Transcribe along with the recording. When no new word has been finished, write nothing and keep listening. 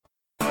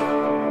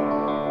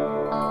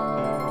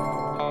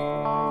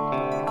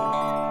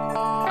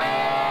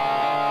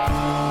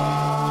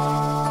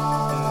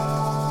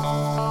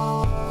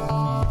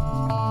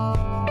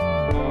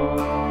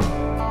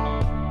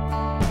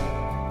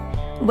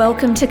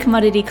Welcome to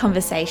Commodity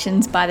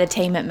Conversations by the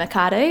team at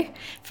Mercado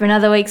for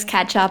another week's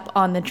catch-up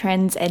on the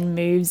trends and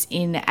moves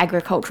in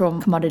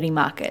agricultural commodity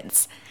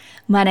markets.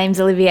 My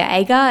name's Olivia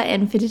Agar,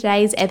 and for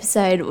today's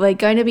episode, we're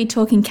going to be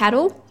talking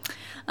cattle.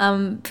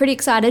 I'm pretty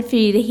excited for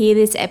you to hear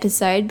this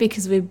episode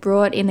because we've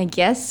brought in a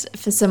guest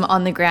for some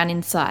on-the-ground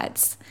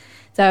insights.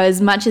 So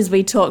as much as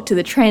we talk to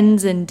the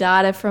trends and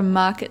data from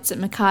markets at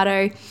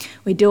Mercado,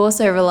 we do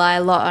also rely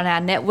a lot on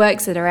our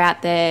networks that are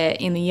out there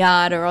in the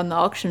yard or on the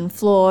auction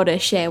floor to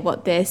share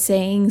what they're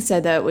seeing so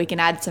that we can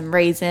add some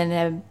reason,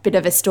 a bit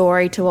of a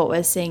story to what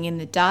we're seeing in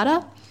the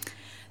data.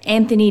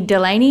 Anthony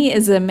Delaney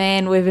is a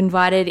man we've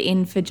invited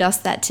in for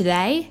just that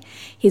today.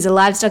 He's a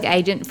livestock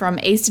agent from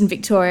Eastern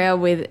Victoria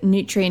with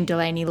Nutrien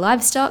Delaney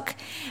Livestock,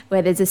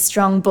 where there's a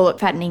strong bullock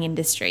fattening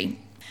industry.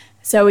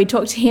 So we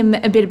talked to him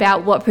a bit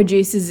about what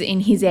producers in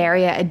his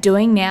area are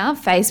doing now,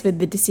 faced with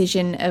the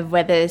decision of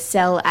whether to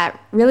sell at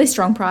really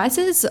strong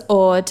prices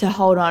or to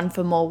hold on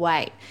for more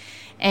weight,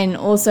 and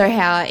also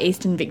how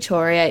Eastern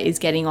Victoria is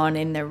getting on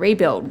in the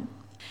rebuild.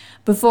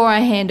 Before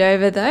I hand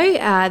over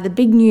though, the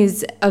big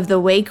news of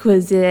the week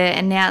was the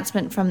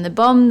announcement from the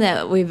BOM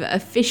that we've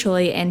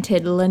officially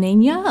entered La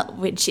Nina,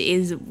 which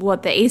is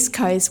what the East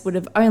Coast would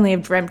have only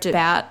dreamt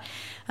about,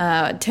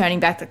 turning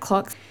back the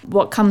clock.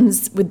 What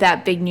comes with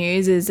that big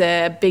news is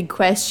a big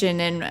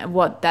question and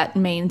what that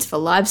means for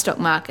livestock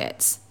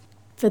markets.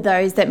 For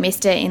those that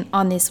missed it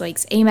on this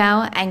week's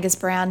email, Angus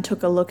Brown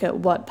took a look at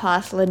what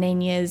past La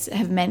Ninas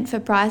have meant for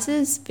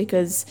prices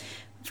because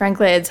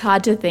frankly it's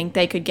hard to think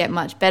they could get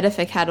much better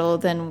for cattle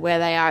than where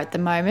they are at the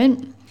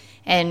moment.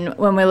 And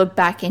when we look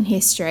back in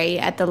history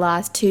at the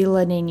last two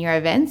La Nina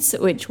events,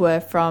 which were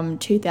from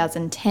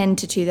 2010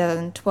 to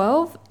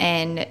 2012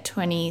 and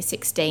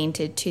 2016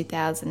 to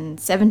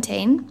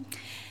 2017,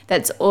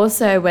 that's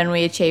also when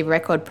we achieve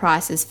record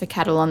prices for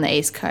cattle on the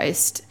East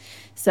Coast.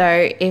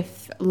 So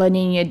if La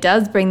Nina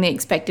does bring the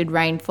expected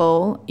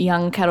rainfall,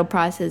 young cattle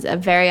prices are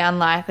very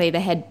unlikely to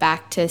head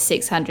back to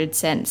 600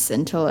 cents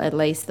until at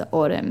least the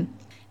autumn.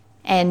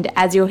 And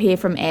as you'll hear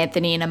from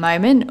Anthony in a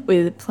moment,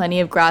 with plenty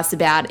of grass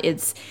about,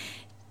 it's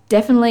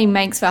definitely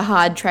makes for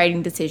hard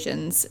trading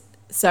decisions.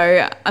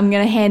 So I'm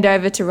going to hand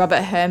over to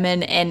Robert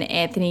Herman and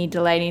Anthony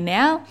Delaney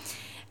now.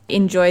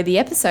 Enjoy the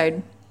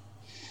episode.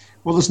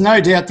 Well, there's no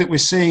doubt that we're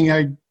seeing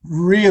a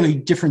really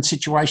different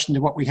situation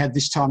to what we had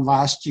this time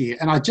last year.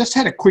 And I just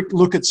had a quick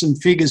look at some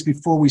figures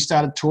before we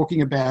started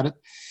talking about it.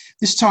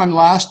 This time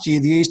last year,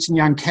 the Eastern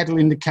Young Cattle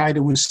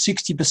Indicator was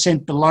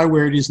 60% below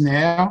where it is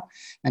now,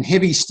 and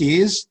heavy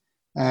steers,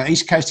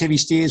 East Coast heavy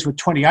steers were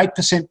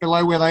 28%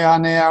 below where they are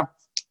now,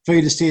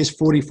 feeder steers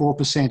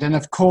 44%. And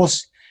of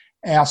course,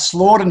 our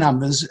slaughter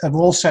numbers have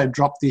also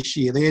dropped this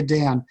year. They're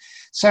down.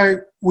 So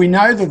we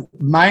know the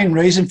main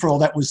reason for all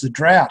that was the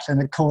drought.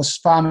 And of course,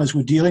 farmers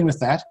were dealing with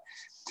that.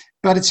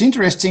 But it's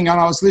interesting, and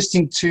I was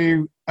listening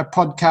to a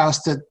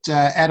podcast that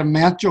Adam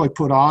Mountjoy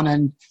put on,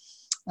 and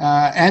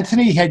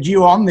Anthony had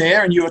you on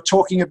there, and you were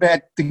talking about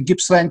the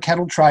Gippsland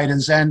cattle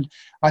traders. And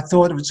I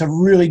thought it was a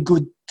really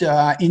good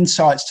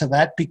insights to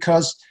that,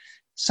 because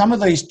some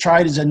of these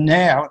traders are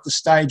now at the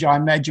stage, I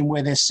imagine,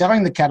 where they're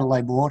selling the cattle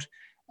they bought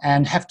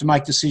and have to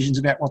make decisions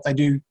about what they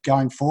do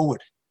going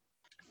forward.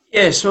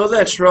 Yes, well,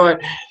 that's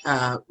right,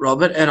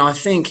 Robert. And I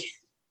think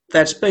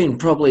that's been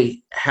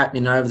probably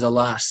happening over the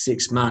last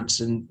 6 months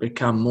and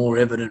become more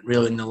evident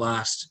really in the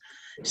last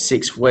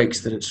 6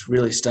 weeks that it's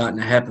really starting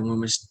to happen when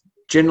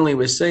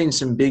we're seeing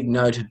some big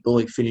noted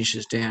bullock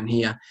finishers down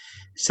here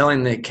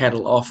selling their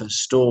cattle off as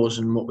stores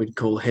and what we'd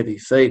call heavy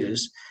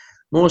feeders,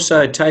 more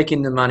so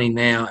taking the money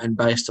now and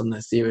based on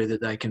the theory that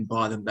they can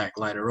buy them back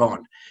later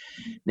on.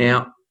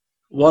 Now,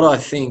 what I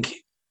think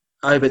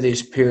over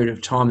this period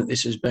of time that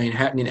this has been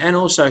happening, and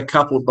also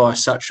coupled by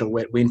such a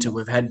wet winter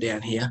we've had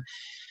down here,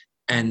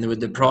 and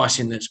with the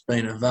pricing that's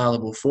been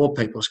available for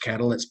people's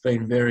cattle, it's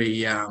been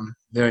very,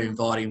 very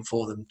inviting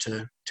for them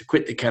to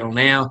quit the cattle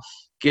now,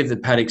 give the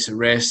paddocks a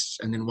rest,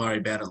 and then worry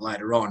about it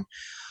later on.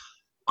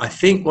 I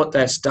think what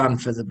that's done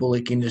for the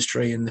bullock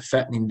industry and the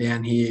fattening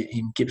down here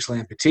in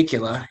Gippsland in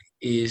particular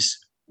is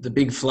the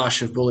big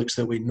flush of bullocks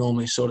that we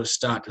normally sort of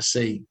start to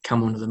see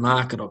come onto the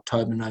market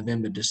October,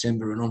 November,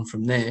 December and on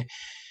from there.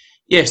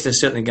 Yes, there's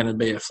certainly going to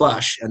be a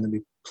flush and there'll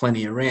be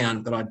plenty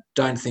around, but I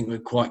don't think we're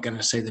quite going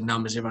to see the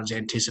numbers everyone's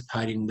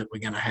anticipating that we're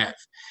going to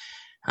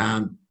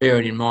have.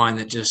 Bearing in mind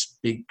that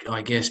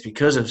I guess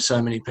because of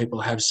so many people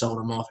have sold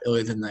them off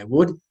earlier than they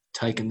would,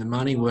 taken the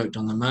money, worked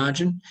on the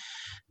margin,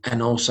 and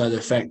also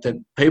the fact that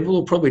people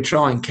will probably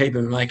try and keep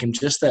them and make them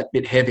just that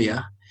bit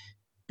heavier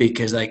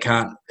because they're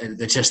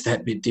just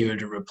that bit dearer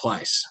to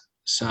replace.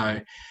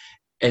 So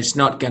it's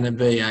not going to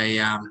be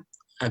a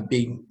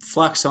big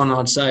flux on,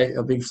 I'd say,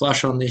 a big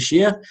flush on this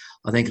year.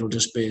 I think it'll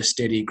just be a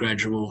steady,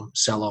 gradual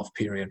sell-off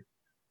period.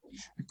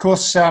 Of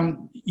course,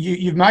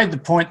 you've made the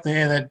point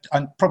there that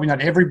probably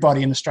not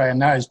everybody in Australia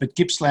knows, but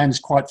Gippsland is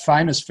quite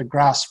famous for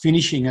grass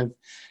finishing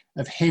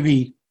of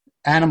heavy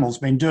animals,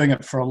 been doing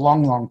it for a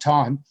long, long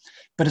time.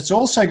 But it's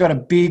also got a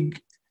big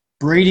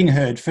breeding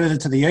herd further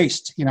to the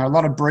east. You know, a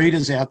lot of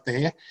breeders out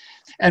there.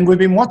 And we've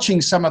been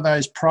watching some of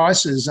those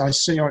prices. I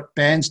see at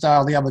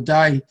Bairnsdale the other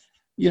day,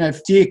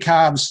 deer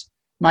calves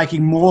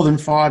making more than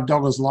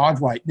 $5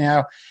 live weight.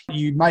 Now,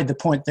 you made the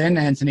point then,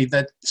 Anthony,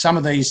 that some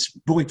of these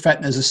bullock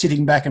fatteners are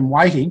sitting back and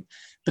waiting,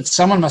 but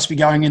someone must be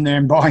going in there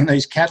and buying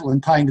these cattle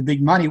and paying the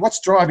big money.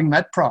 What's driving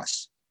that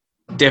price?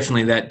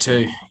 Definitely that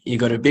too.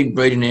 You've got a big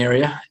breeding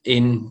area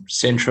in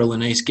central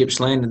and east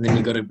Gippsland, and then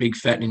you've got a big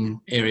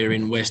fattening area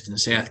in west and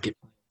south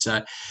Gippsland.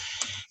 So,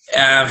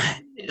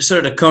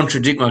 sort of to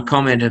contradict my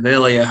comment of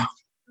earlier,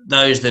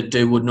 those that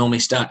would normally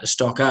start to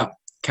stock up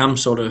come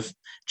sort of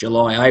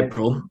July,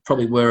 April,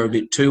 probably were a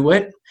bit too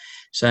wet.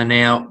 So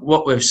now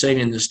what we've seen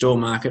in the store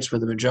markets, where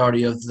the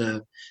majority of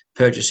the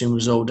purchasing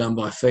was all done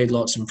by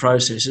feedlots and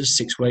processors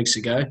 6 weeks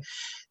ago,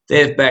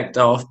 they've backed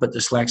off, but the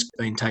slack's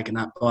been taken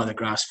up by the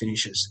grass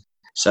finishers.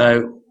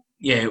 So,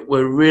 yeah,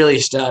 we're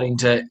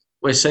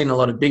seeing a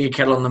lot of bigger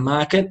cattle on the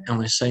market, and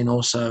we're seeing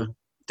also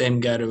them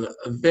go to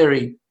a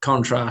very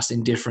contrast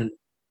in different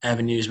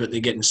avenues, but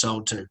they're getting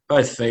sold to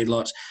both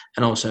feedlots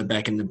and also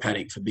back in the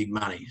paddock for big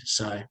money.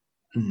 So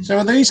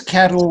are these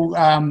cattle,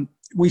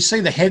 we see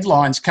the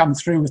headlines come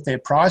through with their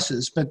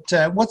prices, but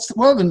what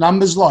are the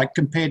numbers like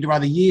compared to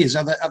other years?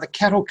 Are the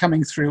cattle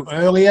coming through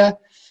earlier?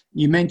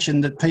 You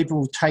mentioned that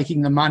people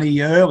taking the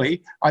money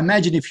early. I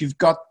imagine if you've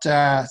got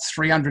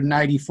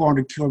 380,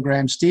 400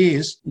 kilogram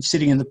steers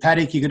sitting in the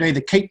paddock, you could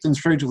either keep them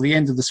through till the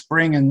end of the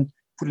spring and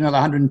put another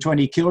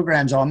 120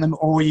 kilograms on them,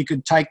 or you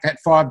could take that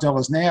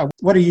 $5 now.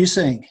 What are you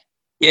seeing?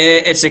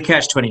 Yeah, it's a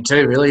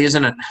catch-22 really,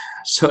 isn't it?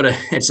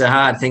 It's a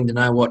hard thing to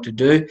know what to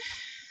do.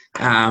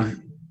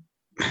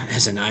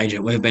 As an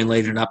agent, we've been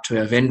leaving it up to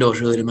our vendors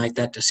really to make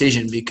that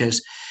decision,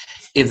 because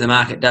if the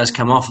market does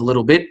come off a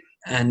little bit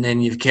and then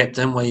you've kept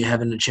them, well, you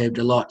haven't achieved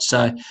a lot.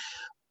 So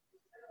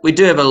we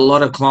do have a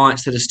lot of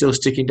clients that are still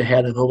sticking to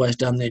how they've always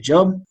done their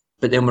job,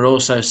 but then we're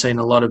also seeing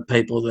a lot of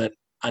people that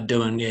are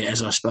doing,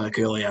 as I spoke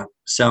earlier,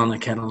 selling the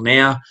cattle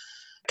now,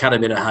 cut a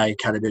bit of hay,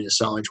 cut a bit of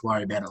silage,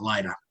 worry about it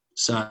later.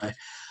 So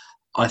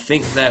I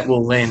think that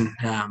will then,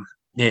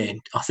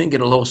 I think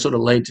it'll all sort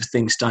of lead to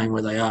things staying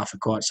where they are for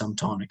quite some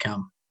time to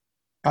come.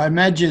 I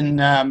imagine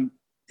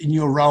in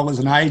your role as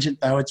an agent,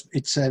 though,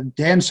 it's a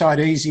damn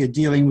sight easier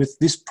dealing with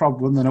this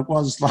problem than it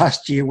was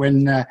last year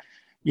when, there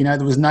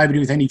was nobody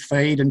with any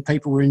feed and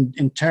people were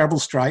in terrible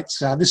straits.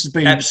 This has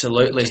been...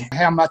 Absolutely.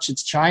 How much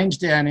it's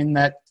changed down in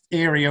that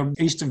area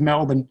east of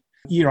Melbourne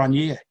year on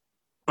year.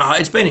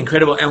 It's been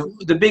incredible. And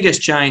the biggest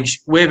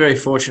change, we're very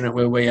fortunate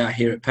where we are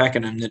here at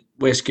Pakenham, that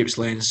West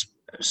Gippsland's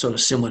sort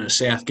of similar to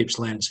South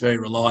Gippsland. It's very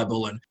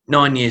reliable, and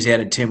 9 years out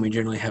of 10 we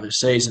generally have a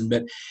season.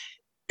 But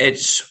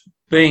it's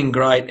been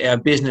great. Our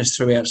business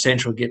throughout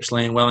Central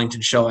Gippsland,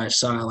 Wellington Shire,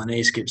 Sale and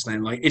East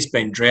Gippsland, it's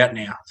been drought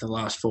now for the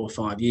last 4 or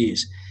 5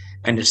 years.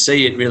 And to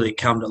see it really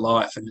come to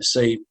life and to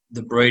see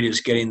the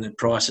breeders getting the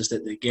prices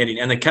that they're getting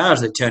and the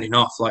calves they're turning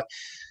off, like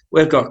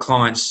we've got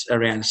clients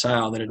around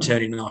Sale that are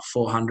turning off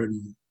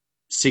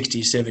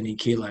 460, 70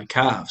 kilo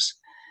calves.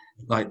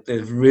 Like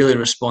they've really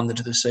responded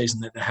to the season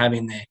that they're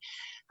having there.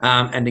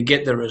 And to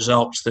get the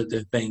results that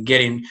they've been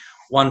getting,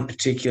 one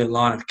particular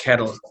line of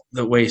cattle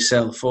that we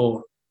sell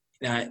for,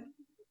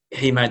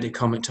 he made the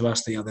comment to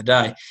us the other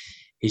day,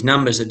 his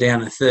numbers are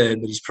down a third,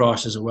 but his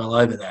prices are well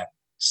over that.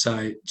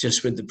 So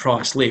just with the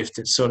price lift,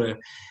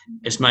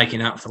 it's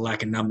making up for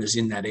lack of numbers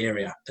in that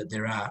area that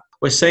there are.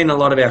 We're seeing a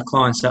lot of our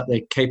clients up there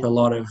keep a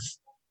lot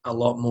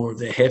more of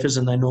their heifers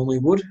than they normally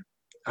would,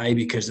 A,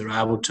 because they're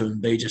able to,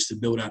 and B, just to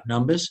build up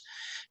numbers.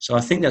 So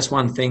I think that's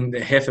one thing,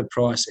 the heifer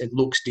price, it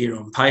looks dear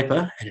on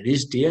paper, and it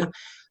is dear,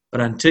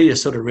 but until you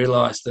sort of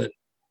realise that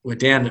we're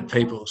down to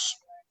people's,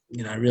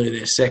 really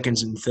their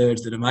seconds and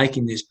thirds that are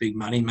making this big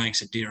money,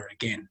 makes it dearer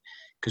again,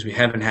 because we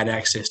haven't had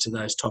access to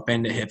those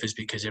top-ender heifers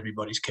because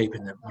everybody's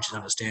keeping them, which is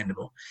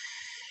understandable.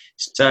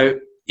 So,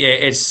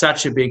 it's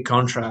such a big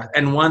contrast.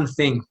 And one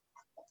thing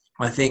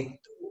I think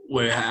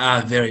we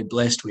are very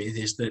blessed with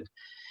is that,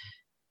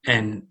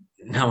 and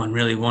no one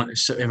really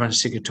wants,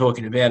 everyone's sick of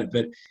talking about it,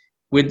 but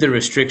with the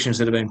restrictions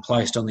that have been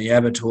placed on the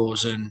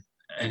abattoirs and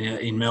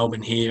in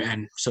Melbourne here,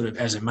 and sort of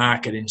as a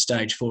market in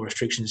stage 4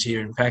 restrictions here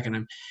in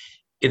Pakenham,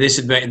 if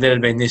that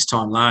had been this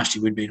time last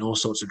year, we'd be in all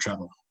sorts of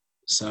trouble.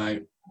 So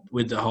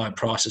with the high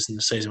prices in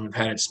the season we've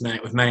had,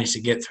 we've managed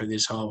to get through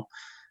this whole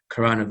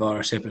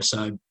coronavirus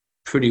episode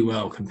pretty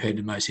well compared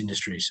to most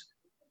industries.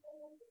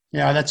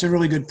 Yeah, that's a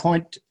really good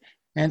point,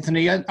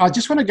 Anthony. I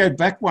just want to go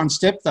back one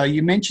step, though.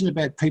 You mentioned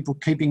about people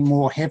keeping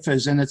more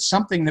heifers, and it's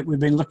something that we've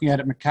been looking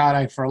at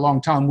Mercado for a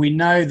long time. We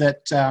know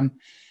that,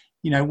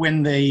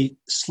 when the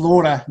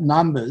slaughter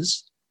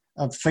numbers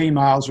of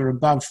females are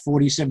above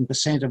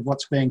 47% of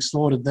what's being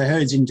slaughtered, the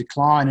herd's in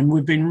decline. And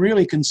we've been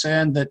really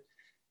concerned that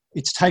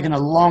it's taken a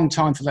long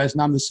time for those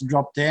numbers to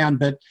drop down.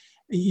 But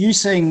are you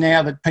seeing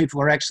now that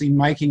people are actually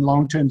making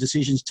long-term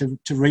decisions to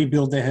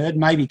rebuild their herd,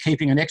 maybe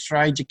keeping an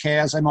extra age of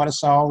cows they might have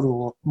sold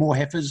or more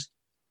heifers?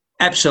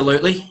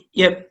 Absolutely.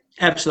 Yep,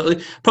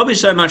 absolutely. Probably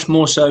so much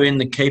more so in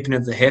the keeping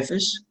of the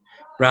heifers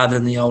rather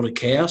than the older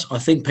cows. I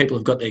think people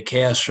have got their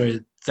cows through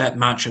that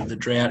much of the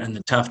drought and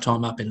the tough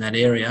time up in that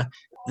area.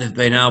 They've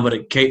been able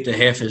to keep the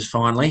heifers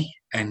finally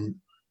and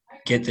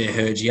get their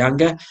herds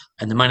younger,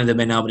 and the money they've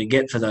been able to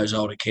get for those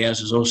older cows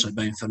has also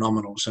been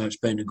phenomenal. So it's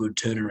been a good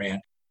turnaround.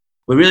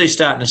 We're really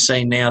starting to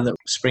see now that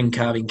spring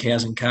calving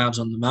cows and calves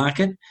on the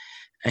market,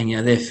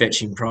 and they're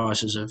fetching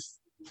prices of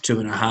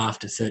 $2,500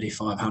 to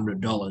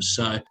 $3,500.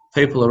 So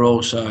people are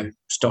also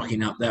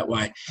stocking up that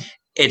way.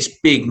 It's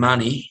big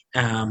money,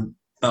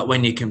 but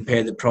when you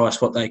compare the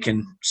price, what they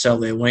can sell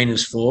their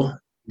weaners for,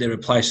 they're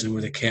replacing them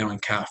with a cow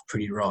and calf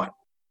pretty right.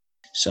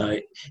 So,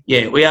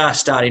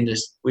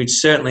 we've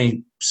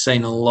certainly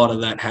seen a lot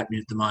of that happening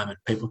at the moment,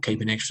 people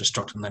keeping extra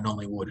stock than they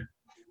normally would.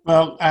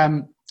 Well,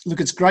 look,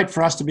 it's great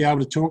for us to be able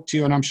to talk to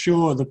you, and I'm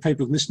sure the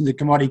people who listen to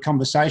Commodity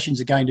Conversations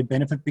are going to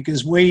benefit,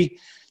 because we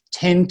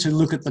tend to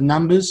look at the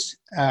numbers,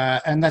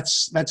 and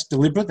that's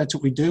deliberate. That's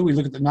what we do. We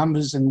look at the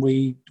numbers and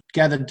we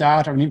gather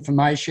data and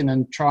information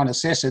and try and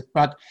assess it.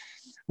 But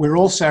we're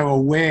also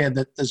aware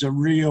that there's a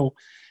real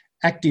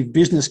active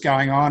business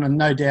going on, and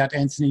no doubt,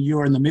 Anthony,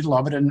 you're in the middle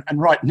of it. And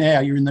right now,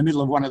 you're in the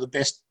middle of one of the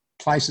best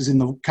places in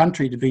the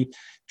country to be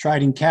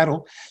trading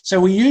cattle. So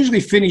we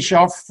usually finish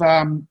off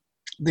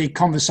the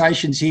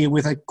conversations here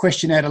with a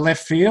question out of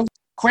left field.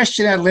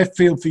 Question out of left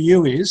field for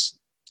you is,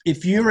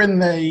 if you're in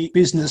the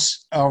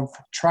business of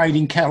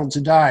trading cattle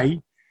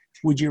today,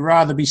 would you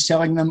rather be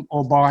selling them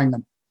or buying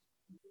them?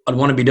 I'd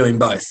want to be doing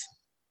both.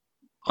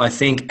 I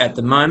think at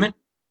the moment,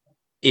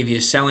 if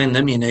you're selling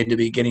them, you need to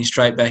be getting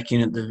straight back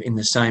in in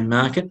the same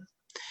market.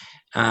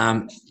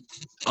 I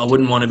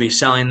wouldn't want to be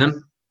selling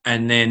them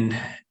and then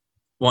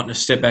wanting to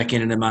step back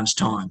in a month's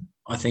time.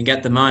 I think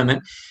at the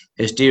moment,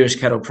 as dear as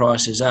cattle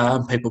prices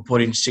are, people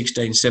putting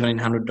 $1,600,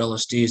 $1,700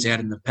 steers out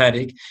in the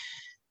paddock,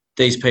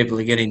 these people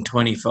are getting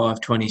 $2,500,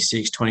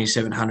 $2,600,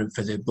 $2,700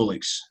 for their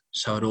bullocks.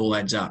 So it all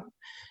adds up.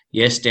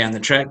 Yes, down the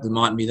track, there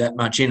mightn't be that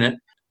much in it.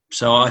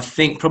 So I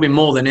think probably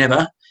more than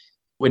ever,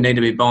 we need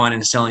to be buying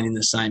and selling in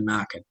the same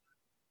market,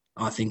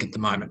 I think, at the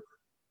moment.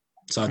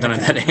 So I don't know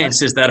if that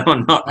answers that or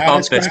not.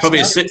 It's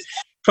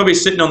probably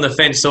sitting on the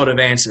fence sort of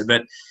answer.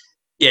 But,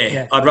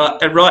 yeah.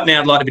 Right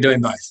now I'd like to be doing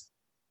both.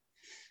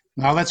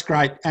 No, that's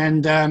great.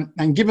 And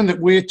given that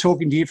we're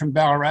talking to you from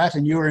Ballarat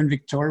and you're in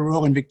Victoria, we're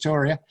all in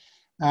Victoria,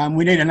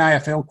 we need an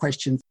AFL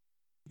question.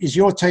 Is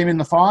your team in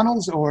the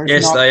finals? Or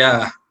yes, not, they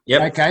are.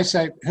 Yep. Okay,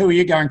 so who are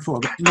you going for?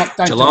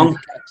 Don't Geelong. The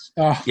Cats.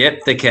 Oh. Yep,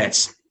 the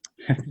Cats.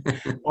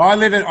 Well, I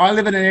live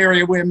in an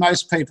area where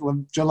most people are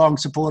Geelong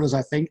supporters,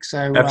 I think.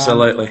 So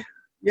absolutely.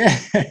 Yeah.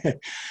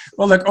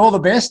 Well, look, all the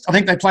best. I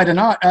think they played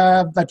tonight.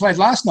 They played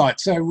last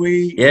night. So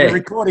we're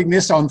recording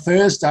this on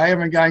Thursday,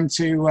 and we're going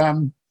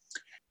to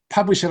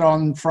publish it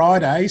on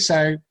Friday.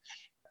 So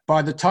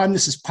by the time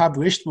this is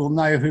published, we'll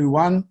know who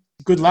won.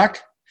 Good luck.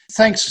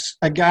 Thanks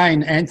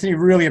again, Anthony.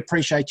 Really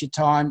appreciate your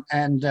time,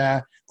 and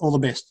all the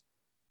best.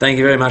 Thank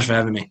you very much for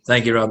having me.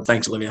 Thank you, Rob.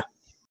 Thanks, Olivia.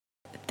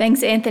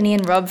 Thanks, Anthony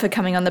and Rob, for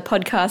coming on the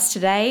podcast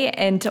today,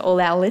 and to all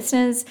our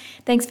listeners,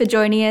 thanks for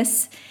joining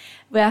us.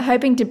 We're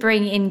hoping to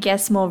bring in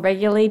guests more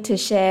regularly to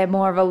share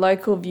more of a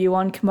local view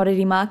on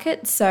commodity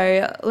markets.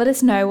 So let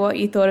us know what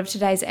you thought of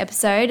today's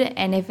episode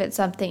and if it's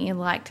something you'd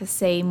like to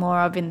see more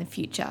of in the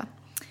future.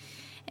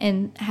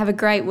 And have a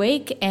great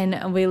week,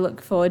 and we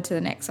look forward to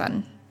the next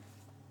one.